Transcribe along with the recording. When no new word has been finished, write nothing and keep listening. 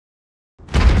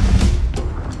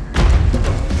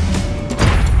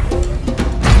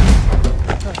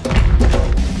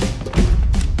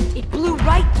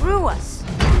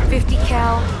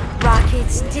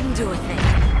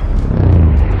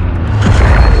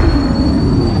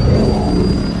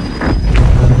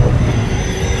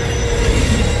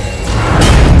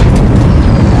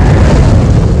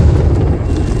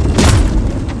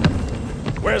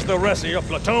rest of your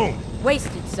platoon?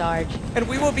 Wasted, Sarge. And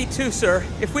we will be too, sir,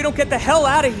 if we don't get the hell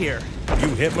out of here. You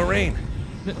hit Marine?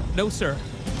 No, sir.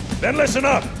 Then listen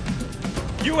up.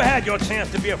 You had your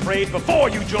chance to be afraid before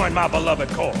you joined my beloved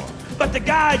corps. But to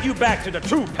guide you back to the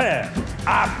true path,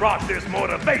 I brought this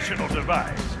motivational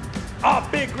device. Our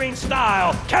big green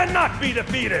style cannot be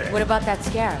defeated. What about that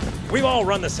scarab? We've all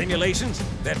run the simulations.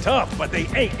 They're tough, but they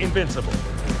ain't invincible.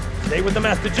 Stay with the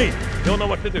Master Chief. He'll know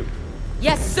what to do.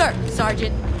 Yes, sir,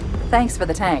 Sergeant. Thanks for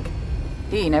the tank.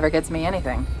 He never gets me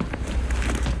anything.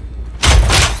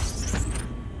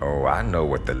 Oh, I know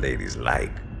what the ladies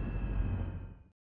like.